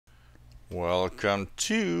Welcome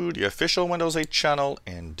to the official Windows 8 channel,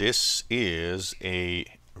 and this is a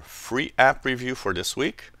free app review for this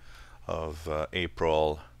week of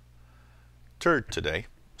April 3rd today.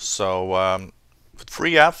 So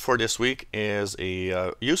free app for this week is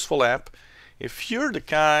a useful app if you're the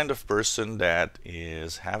kind of person that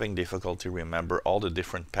is having difficulty remember all the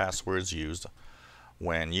different passwords used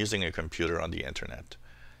when using a computer on the internet.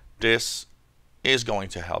 This is going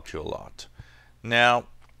to help you a lot. Now,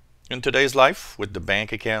 in today's life, with the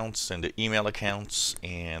bank accounts and the email accounts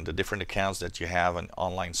and the different accounts that you have in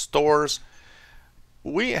online stores,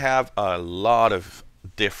 we have a lot of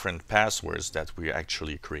different passwords that we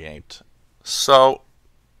actually create. So,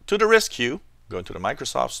 to the rescue, go into the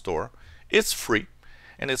Microsoft Store. It's free,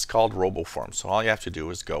 and it's called Roboform. So all you have to do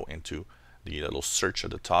is go into the little search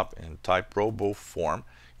at the top and type Roboform.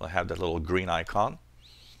 You'll have that little green icon.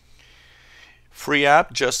 Free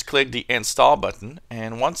app, just click the install button,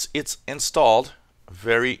 and once it's installed,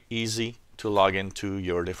 very easy to log into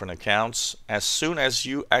your different accounts as soon as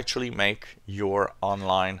you actually make your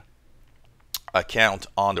online account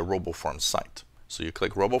on the Roboform site. So you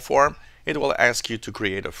click Roboform, it will ask you to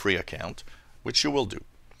create a free account, which you will do.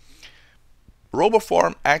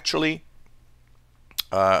 Roboform actually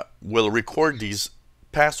will record these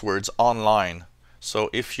passwords online, so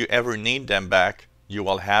if you ever need them back, you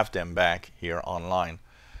will have them back here online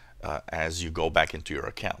as you go back into your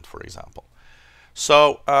account, for example.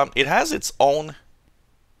 So it has its own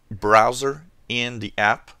browser in the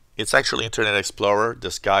app. It's actually Internet Explorer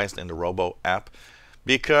disguised in the Robo app.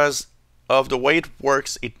 Because of the way it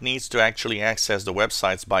works, it needs to actually access the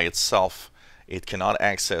websites by itself. It cannot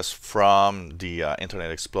access from the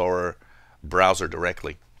Internet Explorer browser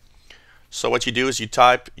directly. So what you do is you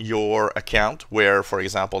type your account where, for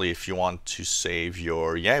example, if you want to save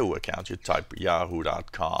your Yahoo account, you type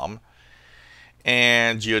yahoo.com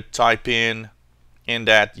and you type in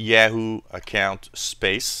that Yahoo account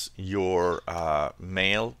space your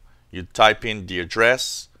mail. You type in the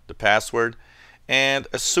address, the password, and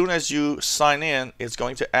as soon as you sign in, it's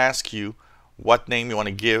going to ask you what name you want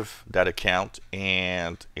to give that account,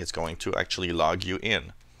 and it's going to actually log you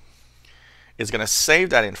in. It's going to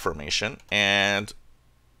save that information, and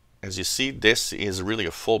as you see, this is really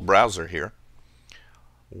a full browser here.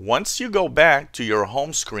 Once you go back to your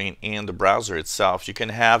home screen in the browser itself, you can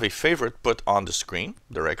have a favorite put on the screen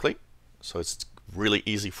directly, so it's really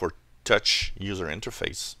easy for touch user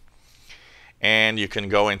interface. And you can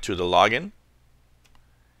go into the login,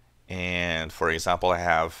 and for example, I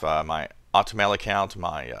have my Hotmail account,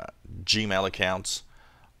 my Gmail accounts.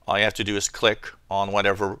 All you have to do is click on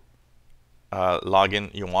whatever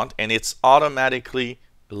login you want, and it's automatically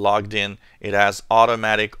logged in. It has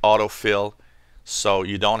automatic autofill, so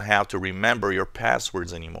you don't have to remember your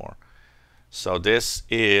passwords anymore. So this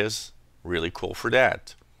is really cool for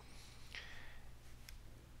that.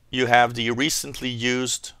 You have the recently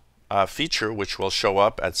used feature, which will show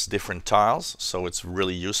up as different tiles, so it's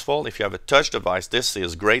really useful. If you have a touch device, this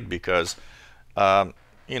is great because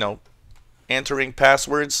you know, entering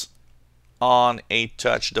passwords on a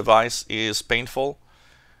touch device is painful.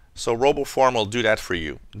 So Roboform will do that for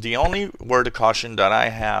you. The only word of caution that I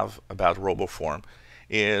have about Roboform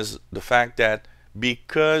is the fact that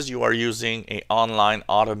because you are using an online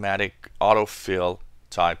automatic autofill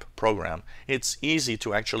type program, it's easy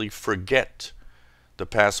to actually forget the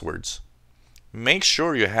passwords. Make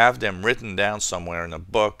sure you have them written down somewhere in a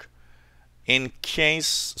book in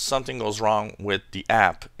case something goes wrong with the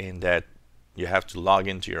app and that you have to log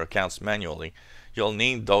into your accounts manually. You'll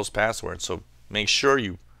need those passwords, so make sure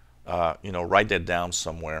you write that down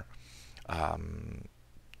somewhere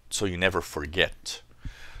so you never forget.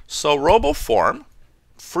 So Roboform,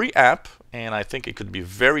 free app, and I think it could be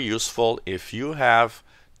very useful if you have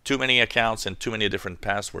too many accounts and too many different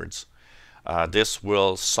passwords. This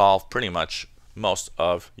will solve pretty much most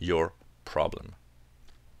of your problem.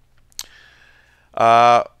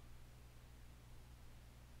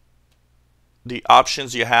 The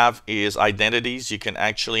options you have is identities. You can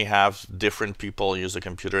actually have different people use a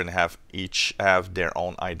computer and each have their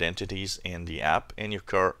own identities in the app, and you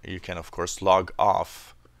can of course log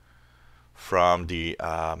off from the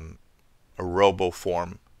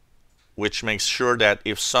Roboform, which makes sure that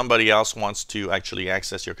if somebody else wants to actually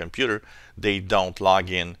access your computer, they don't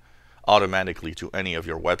log in automatically to any of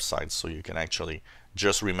your websites. So you can actually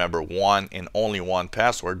just remember one and only one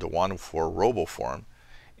password, the one for Roboform,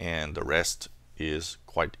 and the rest is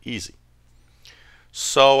quite easy.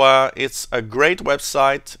 So it's a great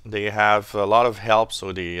website. They have a lot of help, so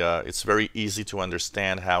it's very easy to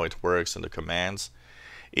understand how it works and the commands.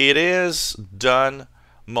 It is done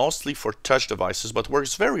mostly for touch devices, but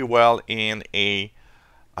works very well in a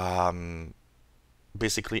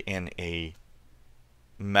basically in a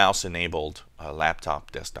mouse-enabled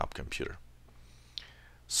laptop, desktop computer.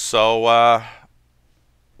 So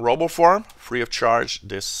Roboform, free of charge.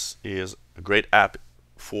 This is a great app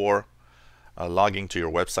for logging to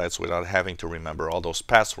your websites without having to remember all those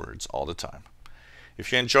passwords all the time.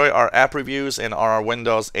 If you enjoy our app reviews and our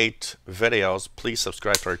Windows 8 videos, please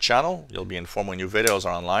subscribe to our channel. You'll be informed when new videos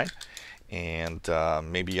are online. And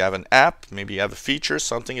maybe you have an app, maybe you have a feature,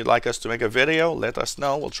 something you'd like us to make a video, let us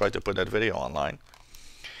know. We'll try to put that video online.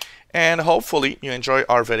 And hopefully you enjoy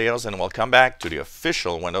our videos and we'll come back to the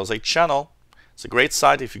official Windows 8 channel. It's a great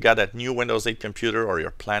site if you got that new Windows 8 computer or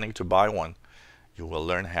you're planning to buy one. You will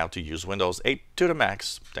learn how to use Windows 8 to the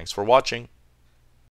max. Thanks for watching.